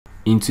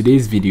In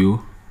today's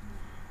video,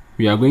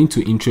 we are going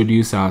to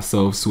introduce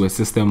ourselves to a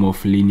system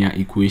of linear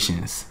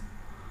equations.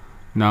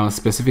 Now,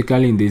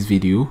 specifically in this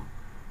video,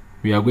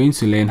 we are going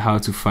to learn how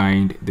to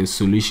find the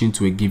solution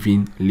to a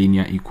given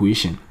linear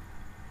equation.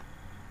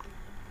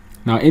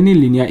 Now, any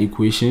linear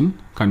equation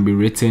can be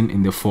written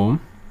in the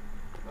form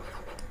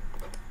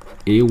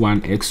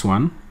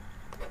a1x1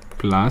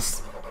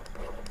 plus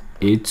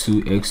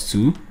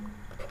a2x2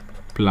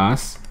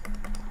 plus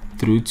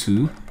through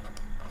to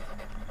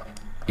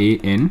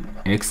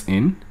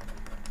anxn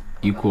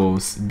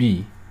equals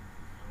b,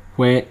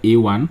 where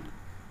a1,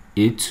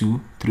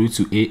 a2 through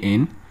to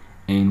an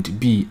and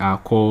b are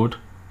called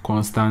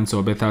constants,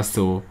 or better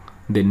still,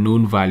 the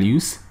known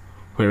values,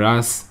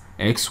 whereas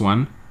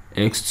x1,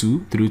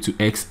 x2 through to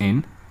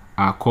xn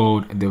are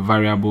called the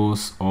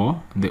variables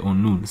or the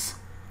unknowns.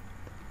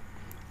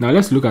 Now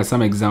let's look at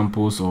some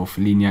examples of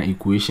linear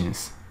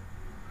equations.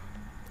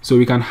 So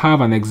we can have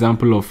an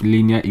example of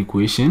linear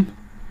equation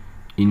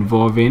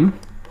involving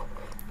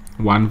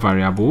one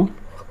variable,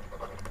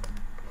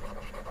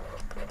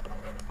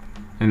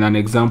 and an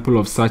example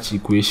of such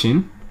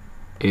equation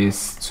is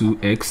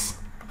 2x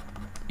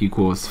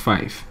equals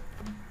 5.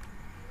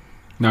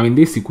 Now in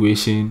this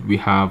equation we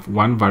have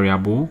one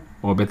variable,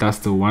 or better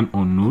still one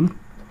unknown,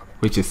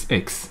 which is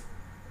x.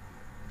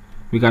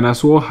 We can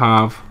as well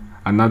have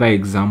another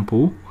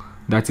example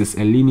that is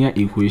a linear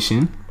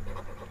equation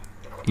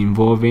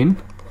involving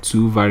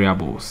two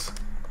variables.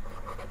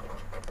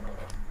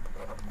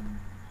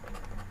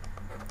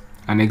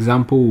 An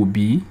example will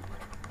be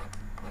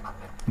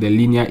the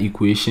linear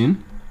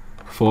equation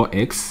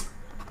 4x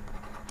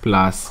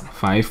plus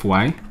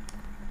 5y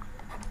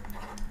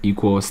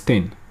equals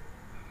 10.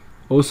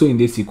 Also in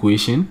this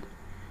equation,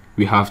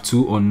 we have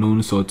two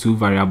unknowns or two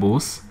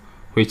variables,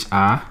 which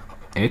are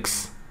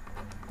x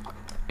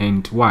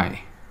and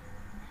y.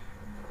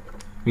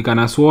 We can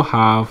as well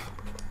have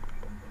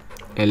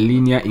a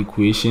linear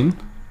equation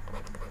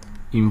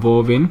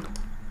involving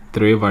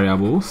three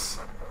variables.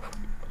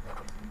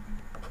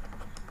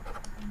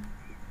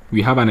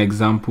 We have an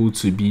example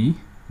to be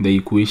the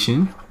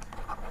equation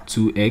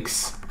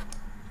 2x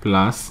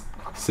plus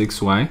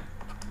 6y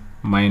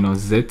minus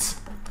z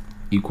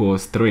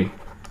equals 3.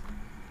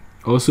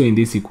 Also in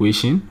this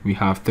equation, we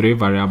have three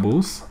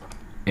variables,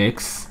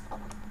 x,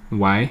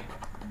 y,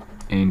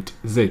 and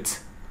z.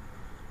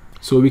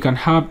 So we can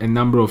have a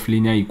number of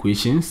linear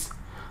equations.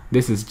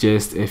 This is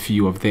just a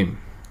few of them.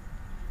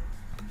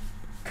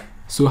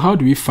 So how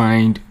do we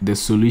find the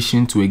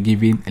solution to a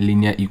given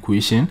linear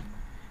equation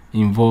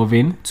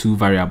involving two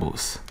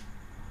variables?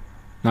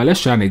 Now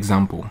let's try an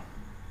example.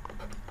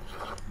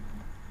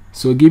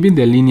 So given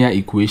the linear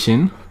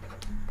equation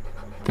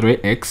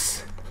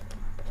 3x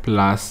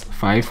plus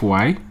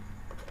 5y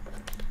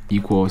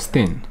equals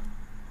 10,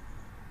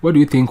 what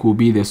do you think will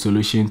be the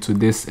solution to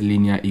this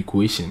linear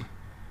equation?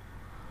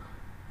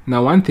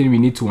 Now one thing we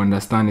need to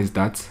understand is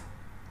that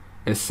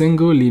a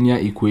single linear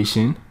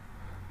equation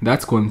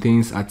that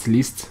contains at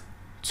least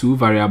two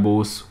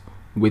variables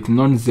with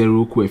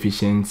non-zero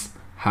coefficients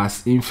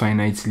has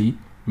infinitely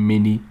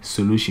many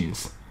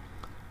solutions.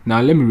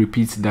 Now let me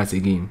repeat that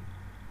again.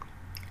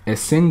 A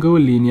single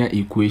linear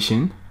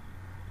equation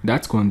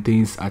that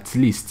contains at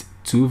least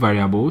two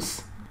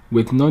variables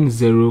with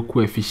non-zero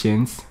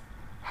coefficients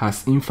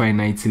has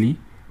infinitely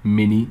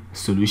many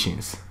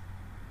solutions.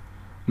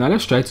 Now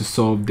let's try to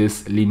solve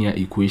this linear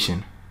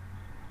equation.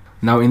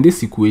 Now in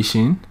this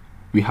equation,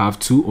 we have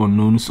two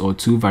unknowns or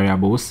two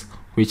variables,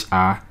 which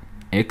are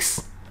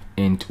x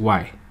and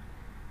y.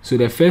 So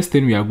the first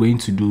thing we are going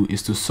to do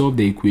is to solve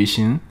the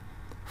equation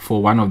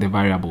for one of the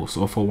variables,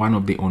 or for one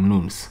of the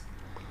unknowns.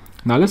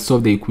 Now let's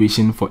solve the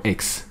equation for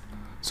x.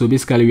 So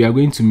basically we are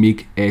going to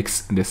make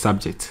x the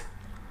subject.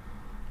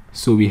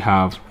 So we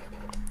have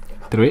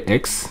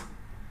 3x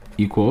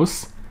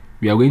equals,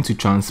 we are going to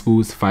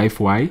transpose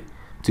 5y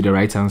to the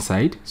right hand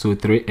side. So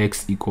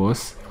 3x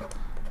equals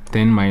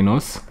 10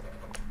 minus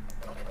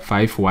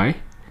 5y.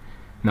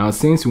 Now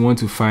since we want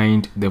to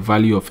find the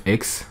value of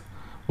x,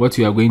 what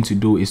we are going to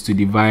do is to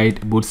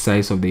divide both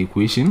sides of the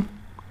equation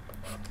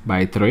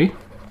by 3,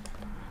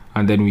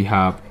 and then we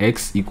have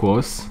x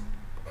equals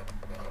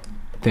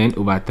 10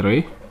 over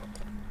 3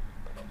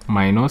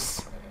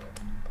 minus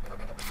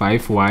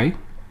 5y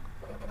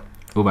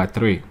over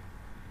 3.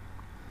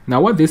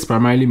 Now what this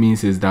primarily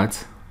means is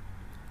that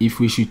if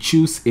we should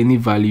choose any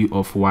value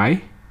of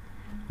y,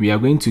 we are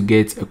going to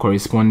get a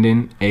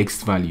corresponding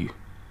x value.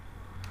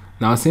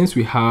 Now since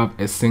we have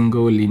a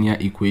single linear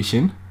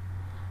equation,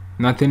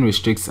 nothing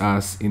restricts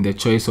us in the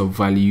choice of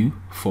value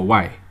for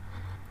y.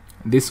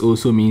 This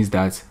also means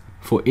that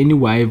for any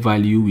y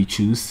value we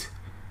choose,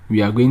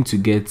 we are going to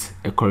get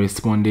a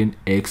corresponding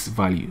x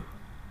value.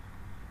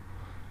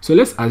 So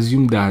let's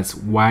assume that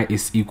y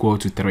is equal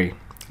to 3.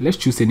 Let's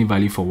choose any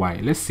value for y.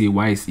 Let's say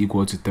y is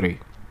equal to 3.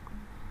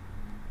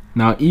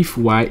 Now if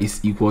y is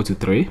equal to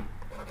 3,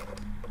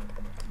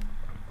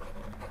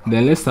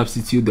 then let's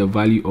substitute the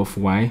value of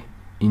y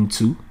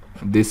into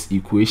this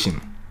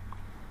equation.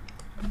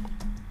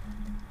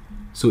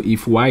 So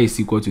if y is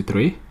equal to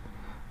 3,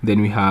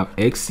 Then we have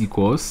x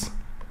equals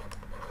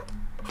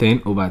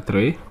 10 over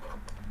 3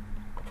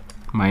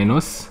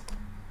 minus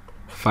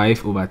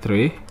 5 over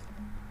 3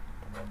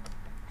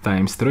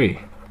 times 3.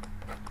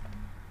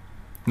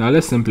 Now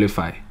let's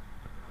simplify.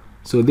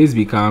 So this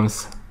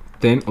becomes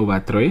 10 over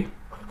 3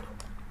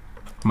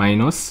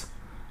 minus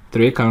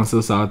 3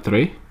 cancels out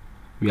 3.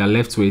 We are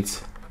left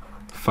with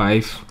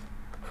 5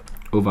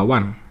 over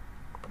 1.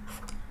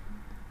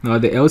 Now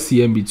the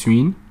LCM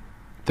between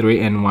 3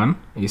 and 1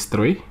 is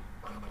 3.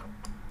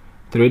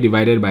 3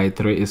 divided by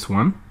 3 is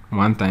 1.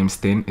 1 times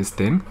 10 is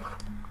 10.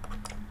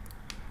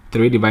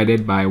 3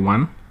 divided by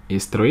 1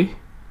 is 3.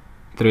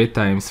 3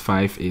 times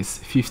 5 is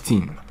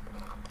 15.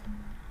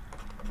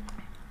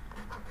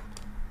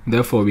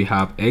 Therefore, we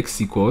have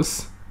x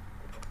equals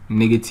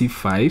negative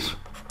 5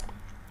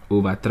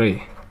 over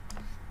 3.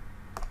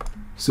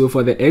 So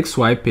for the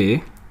xy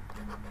pair,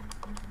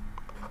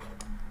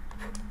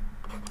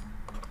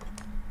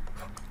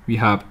 we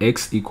have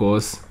x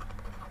equals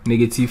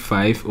negative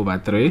 5 over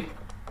 3,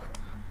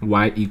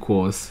 y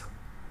equals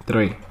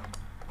 3.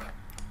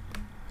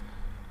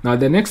 Now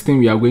the next thing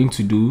we are going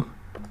to do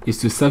is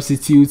to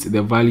substitute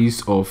the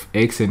values of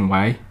x and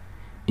y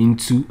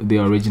into the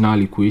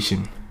original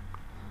equation.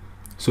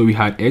 So we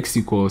had x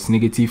equals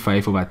negative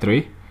 5 over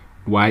 3,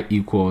 y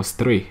equals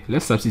 3.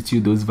 Let's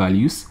substitute those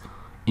values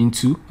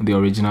into the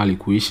original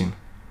equation.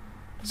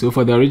 So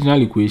for the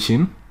original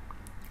equation,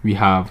 we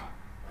have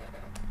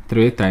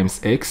 3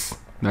 times x,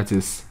 that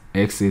is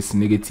x is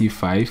negative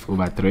 5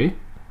 over 3,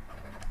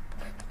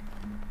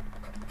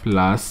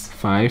 plus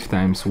 5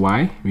 times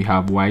y, we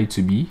have y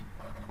to be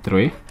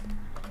 3,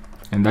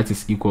 and that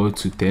is equal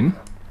to 10.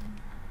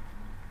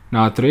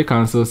 Now 3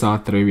 cancels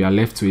out 3, we are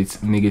left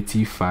with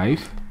negative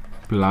 5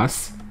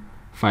 plus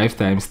 5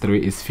 times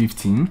 3 is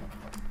 15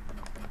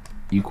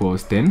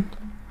 equals 10.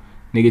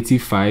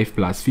 Negative 5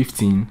 plus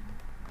 15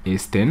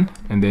 is 10,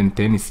 and then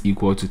 10 is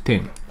equal to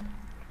 10.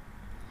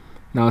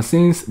 Now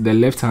since the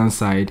left hand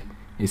side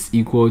is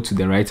equal to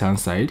the right hand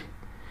side,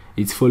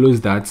 it follows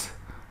that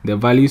the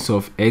values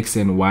of x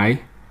and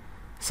y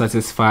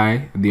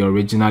satisfy the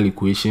original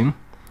equation,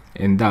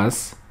 and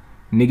thus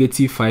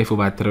negative 5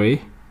 over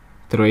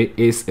 3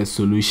 is a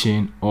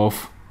solution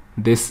of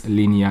this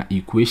linear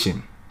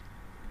equation.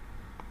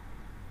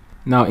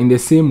 Now in the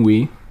same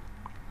way,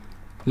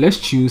 let's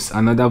choose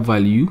another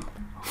value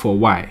for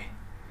y.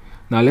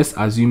 Now let's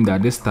assume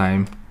that this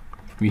time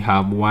we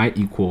have y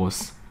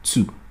equals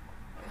 2.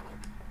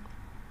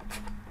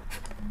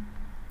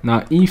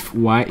 Now if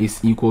y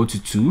is equal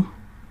to 2,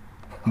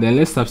 then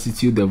let's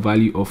substitute the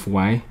value of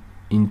y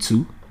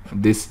into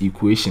this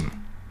equation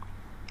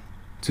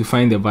to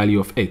find the value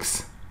of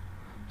x.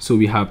 So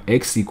we have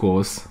x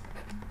equals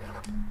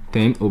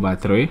 10 over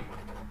 3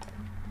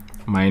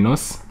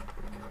 minus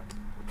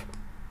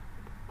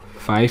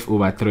 5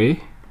 over 3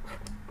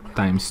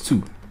 times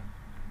 2.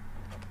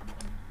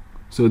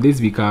 So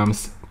this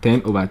becomes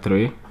 10 over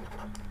 3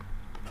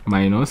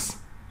 minus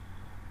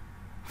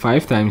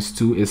 5 times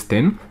 2 is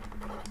 10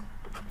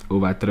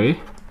 over 3.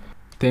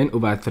 10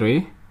 over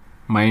 3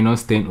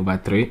 minus 10 over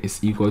 3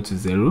 is equal to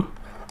 0.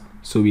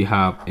 So we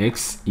have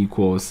x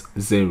equals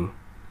 0.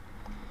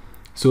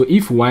 So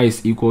if y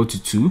is equal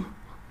to 2,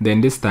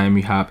 then this time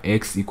we have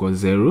x equals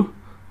 0,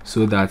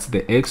 so that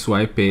the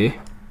xy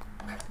pair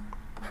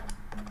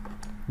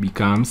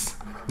becomes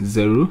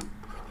 0,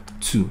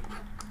 2.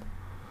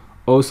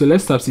 Also,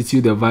 let's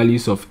substitute the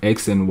values of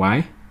x and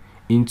y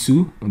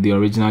into the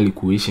original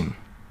equation.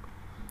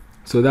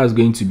 So that's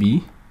going to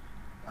be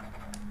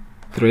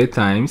 3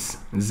 times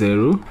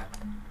 0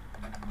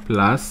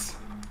 plus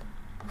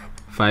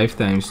 5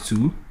 times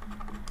 2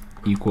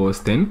 equals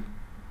 10.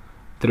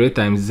 3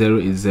 times 0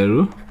 is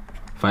 0.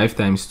 5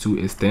 times 2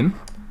 is 10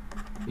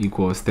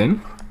 equals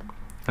 10.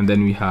 And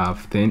then we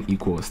have 10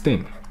 equals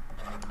 10.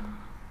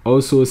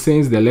 Also,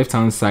 since the left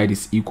hand side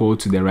is equal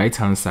to the right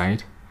hand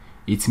side,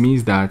 it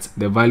means that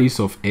the values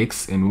of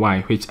x and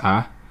y, which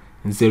are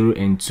 0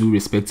 and 2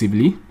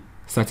 respectively,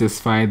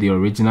 satisfy the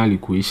original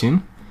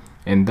equation,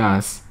 and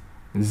thus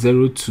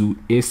 0, 2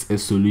 is a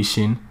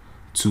solution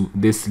to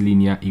this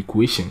linear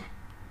equation.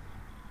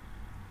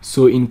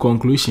 So in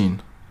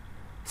conclusion,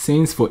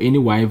 since for any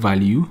y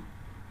value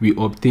we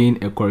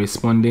obtain a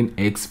corresponding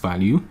x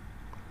value,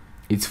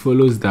 it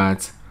follows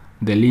that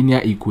the linear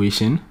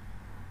equation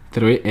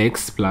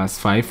 3x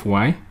plus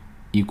 5y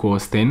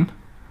equals 10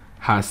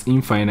 has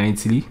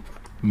infinitely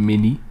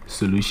many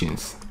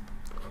solutions.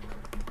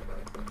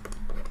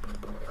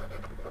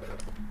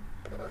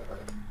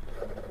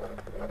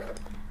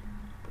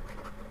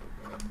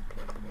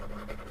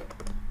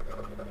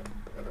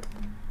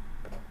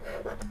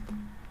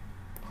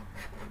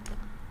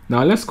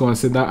 Now let's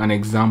consider an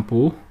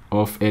example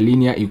of a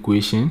linear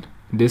equation,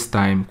 this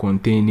time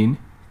containing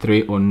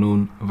 3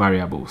 unknown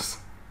variables.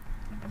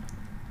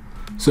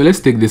 So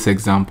let's take this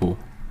example.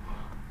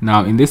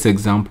 Now in this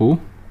example,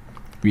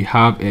 we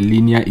have a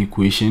linear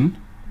equation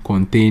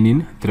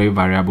containing 3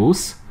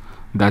 variables,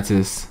 that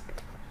is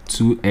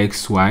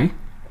 2xy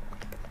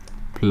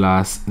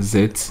plus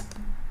z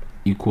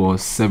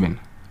equals 7.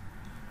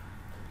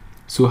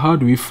 So how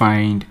do we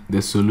find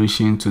the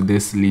solution to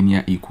this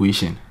linear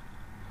equation?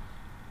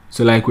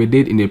 So like we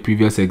did in the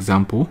previous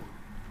example,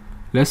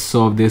 let's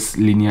solve this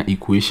linear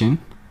equation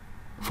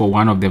for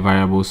one of the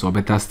variables, or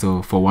better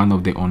still, for one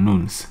of the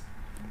unknowns.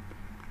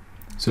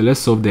 So let's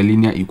solve the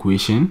linear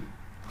equation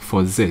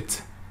for z.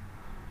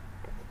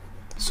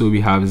 So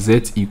we have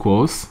z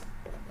equals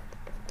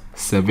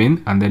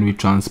 7, and then we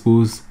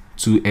transpose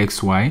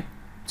 2xy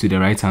to the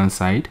right hand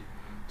side,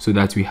 so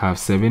that we have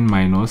 7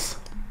 minus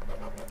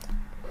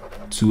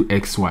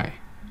 2xy.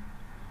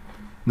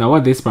 Now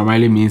what this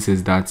primarily means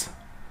is that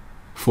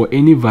for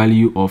any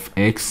value of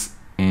x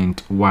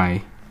and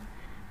y,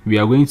 we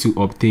are going to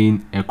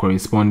obtain a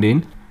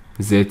corresponding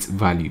z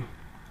value.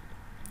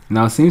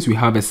 Now since we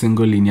have a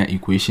single linear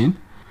equation,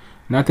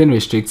 nothing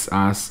restricts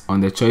us on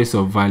the choice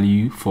of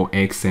value for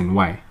x and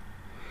y.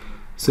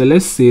 So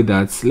let's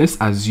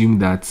assume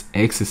that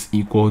x is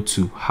equal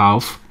to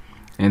half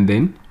and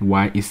then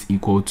y is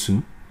equal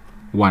to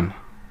 1.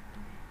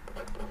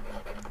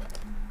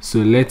 So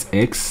let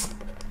x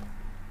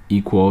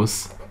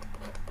equals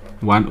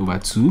 1 over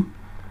 2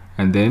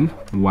 and then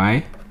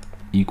y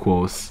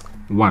equals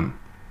 1.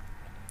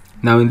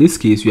 Now in this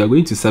case, we are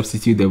going to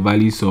substitute the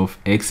values of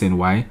x and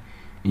y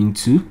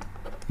into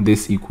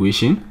this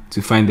equation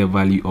to find the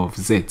value of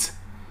z.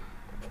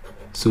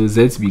 So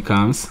z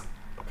becomes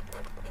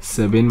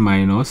 7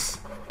 minus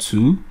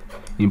 2.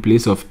 In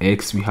place of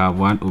x, we have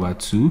 1 over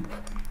 2.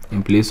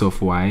 In place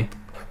of y,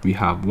 we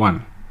have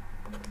 1.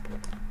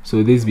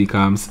 So this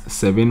becomes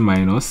 7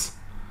 minus,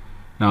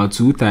 now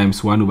 2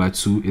 times 1 over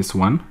 2 is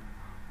 1.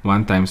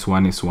 1 times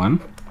 1 is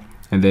 1.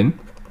 And then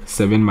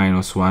 7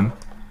 minus 1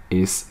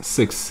 is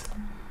 6.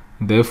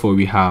 Therefore,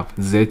 we have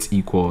z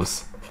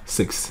equals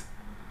 6.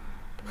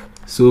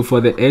 So for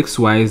the x,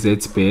 y, z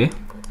pair,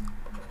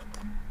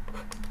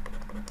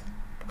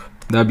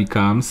 that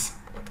becomes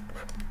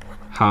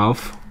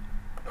half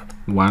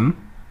 1,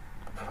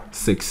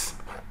 6.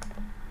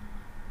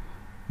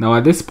 Now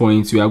at this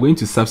point, we are going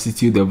to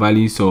substitute the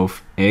values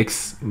of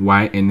x,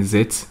 y, and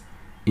z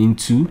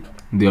into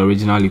the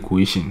original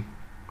equation.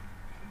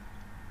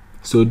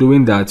 So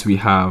doing that, we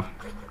have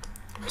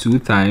 2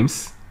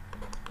 times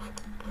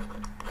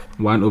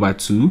 1 over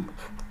 2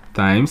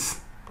 times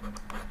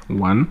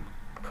 1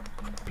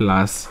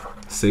 plus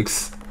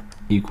 6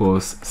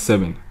 equals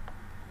 7.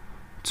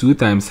 2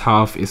 times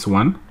half is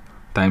 1,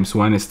 times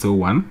 1 is still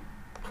 1.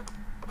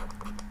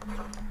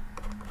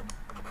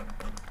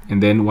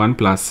 And then 1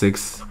 plus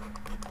 6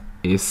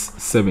 is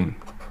 7.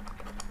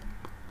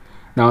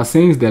 Now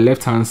since the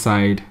left hand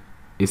side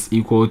is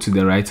equal to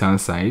the right hand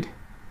side,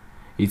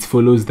 it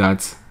follows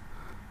that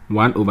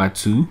 1 over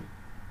 2,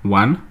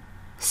 1,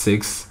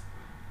 6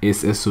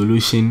 is a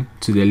solution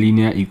to the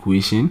linear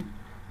equation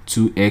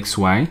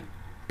 2xy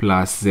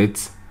plus z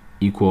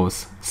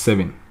equals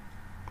 7.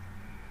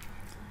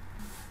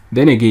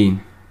 Then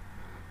again,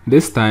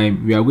 this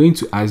time we are going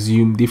to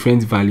assume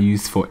different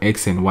values for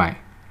x and y.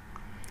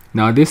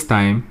 Now this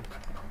time,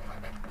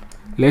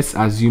 let's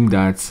assume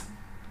that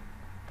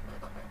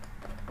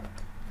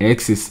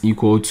x is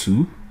equal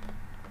to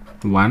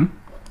 1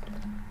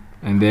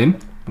 and then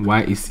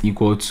y is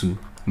equal to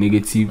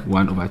negative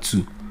 1 over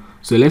 2.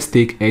 So let's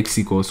take x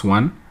equals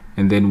 1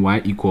 and then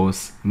y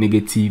equals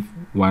negative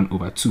 1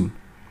 over 2.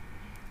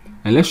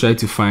 And let's try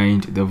to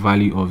find the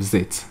value of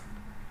z.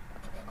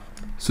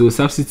 So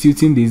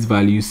substituting these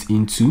values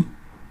into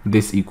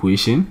this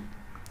equation,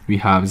 we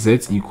have z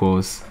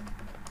equals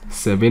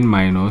 7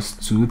 minus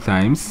 2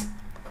 times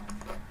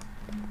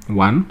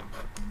 1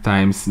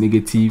 times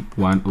negative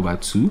 1 over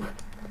 2.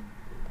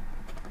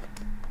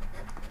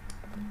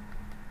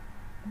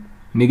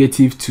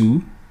 Negative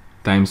 2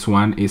 times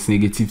 1 is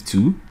negative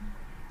 2.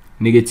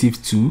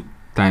 Negative 2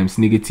 times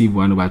negative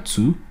 1 over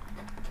 2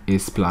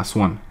 is plus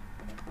 1.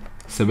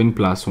 7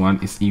 plus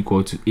 1 is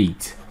equal to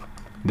 8.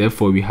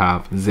 Therefore, we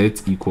have z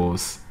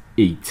equals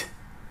 8.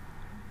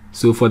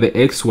 So for the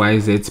x, y,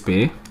 z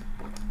pair,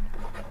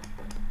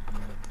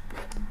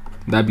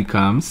 that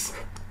becomes,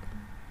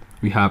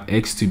 we have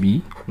x to be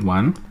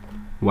 1,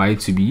 y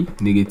to be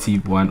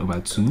negative 1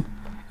 over 2,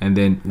 and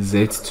then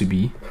z to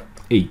be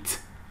 8.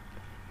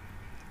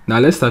 Now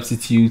let's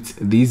substitute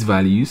these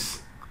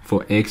values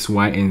for x,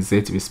 y, and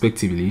z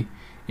respectively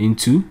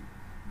into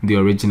the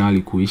original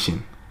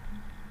equation.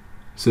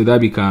 So that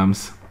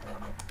becomes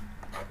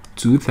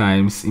 2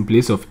 times, in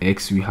place of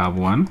x we have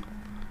 1,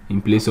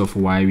 in place of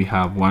y we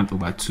have 1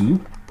 over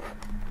 2,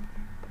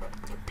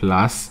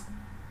 plus,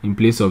 in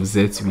place of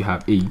z we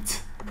have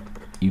 8,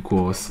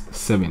 equals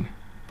 7.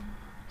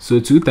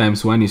 So 2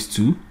 times 1 is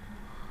 2,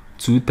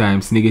 2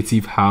 times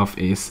negative half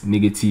is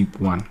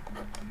negative 1.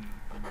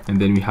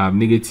 And then we have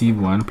negative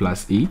 1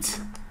 plus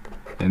 8,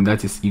 and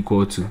that is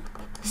equal to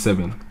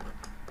 7.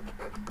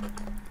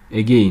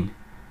 Again,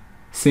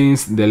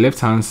 since the left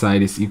hand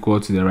side is equal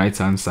to the right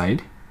hand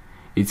side,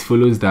 it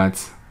follows that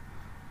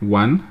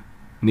 1,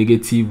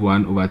 negative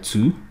 1 over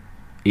 2,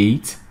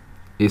 8,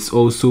 is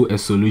also a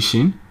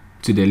solution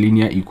to the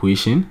linear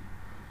equation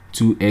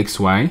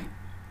 2xy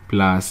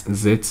plus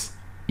z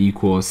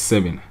equals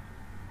 7.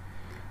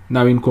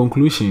 Now in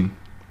conclusion,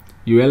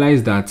 you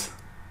realize that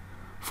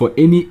for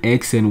any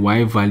x and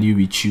y value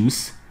we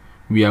choose,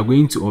 we are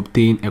going to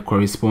obtain a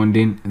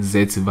corresponding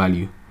z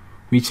value,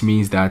 which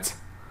means that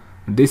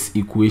this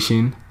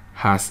equation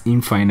has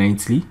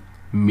infinitely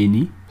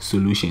many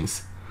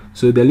solutions.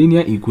 So the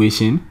linear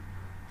equation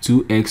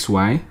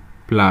 2xy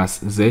plus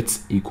z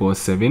equals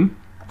 7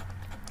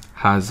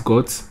 has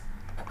got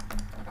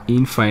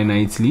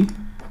infinitely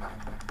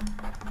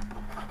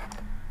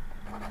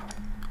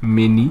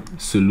many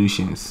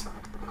solutions.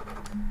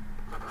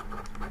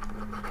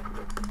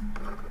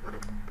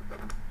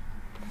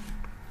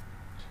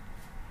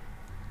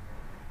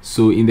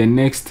 So in the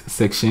next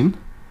section,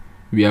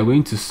 we are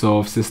going to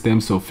solve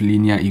systems of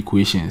linear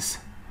equations.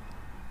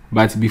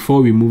 But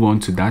before we move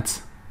on to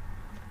that,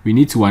 we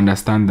need to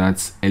understand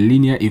that a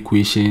linear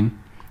equation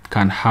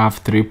can have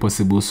three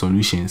possible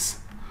solutions.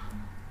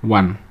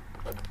 1.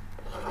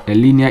 A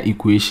linear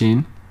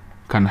equation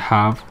can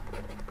have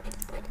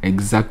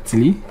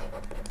exactly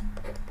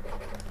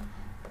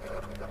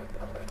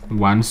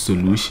one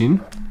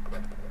solution.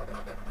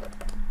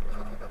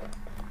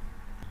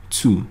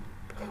 2.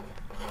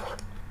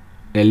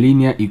 A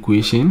linear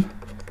equation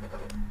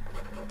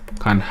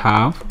can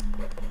have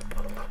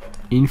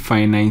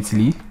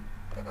infinitely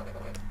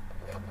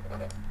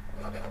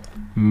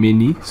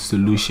many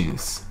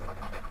solutions.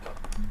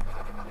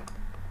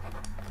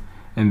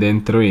 And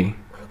then 3.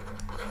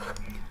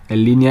 A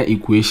linear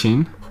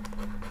equation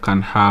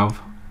can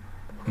have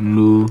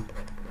no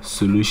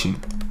solution.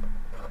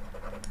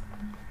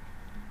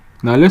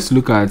 Now let's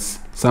look at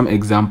some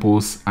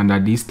examples under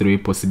these three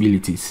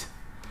possibilities.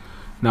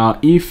 Now,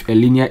 if a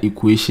linear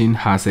equation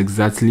has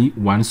exactly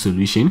one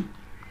solution,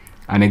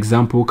 an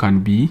example can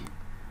be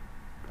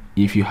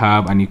if you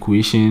have an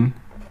equation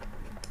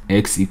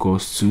x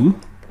equals 2,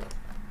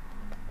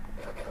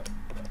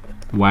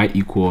 y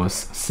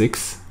equals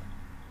 6,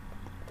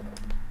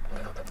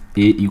 a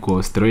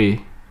equals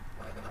 3.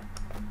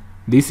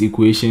 These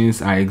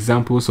equations are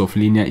examples of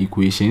linear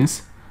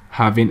equations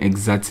having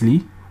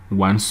exactly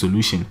one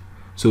solution.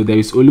 So there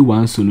is only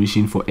one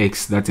solution for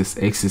x, that is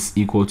x is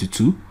equal to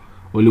 2.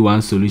 Only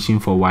one solution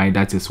for y,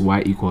 that is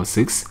y equals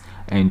 6,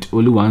 and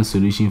only one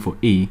solution for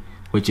a,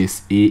 which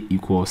is a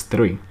equals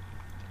 3.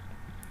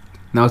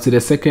 Now to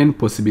the second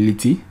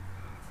possibility,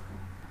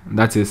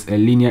 that is a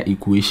linear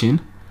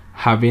equation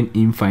having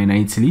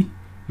infinitely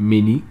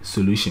many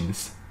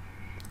solutions.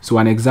 So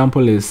an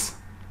example is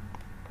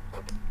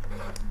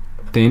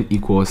 10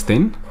 equals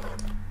 10.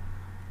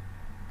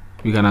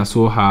 We can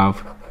also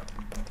have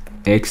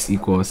x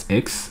equals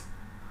x,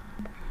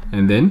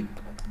 and then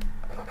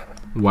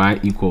y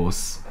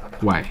equals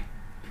y.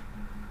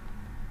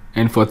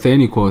 And for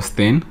 10 equals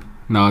 10,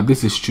 now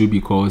this is true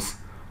because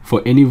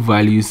for any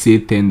value, say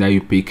 10, that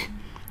you pick,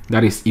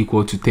 that is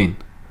equal to 10.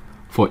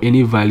 For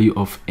any value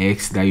of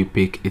x that you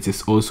pick, it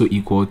is also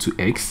equal to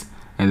x.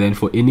 And then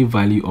for any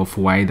value of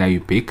y that you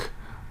pick,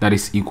 that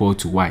is equal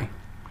to y.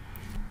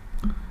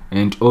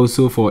 And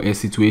also for a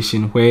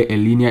situation where a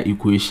linear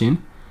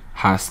equation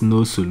has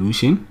no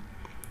solution,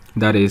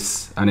 that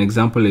is, an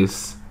example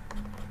is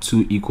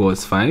 2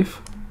 equals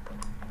 5,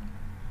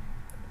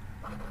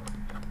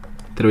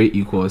 3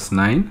 equals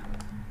 9,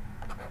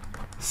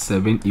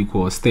 7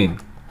 equals 10.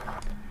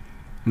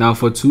 Now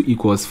for 2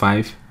 equals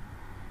 5,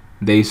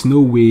 there is no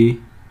way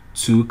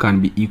 2 can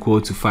be equal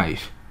to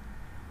 5.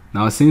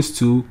 Now since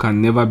 2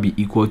 can never be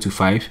equal to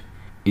 5,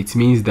 it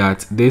means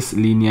that this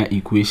linear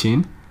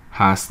equation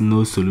has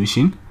no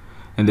solution,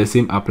 and the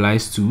same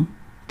applies to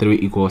 3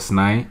 equals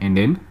 9 and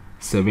then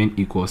 7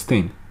 equals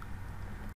 10.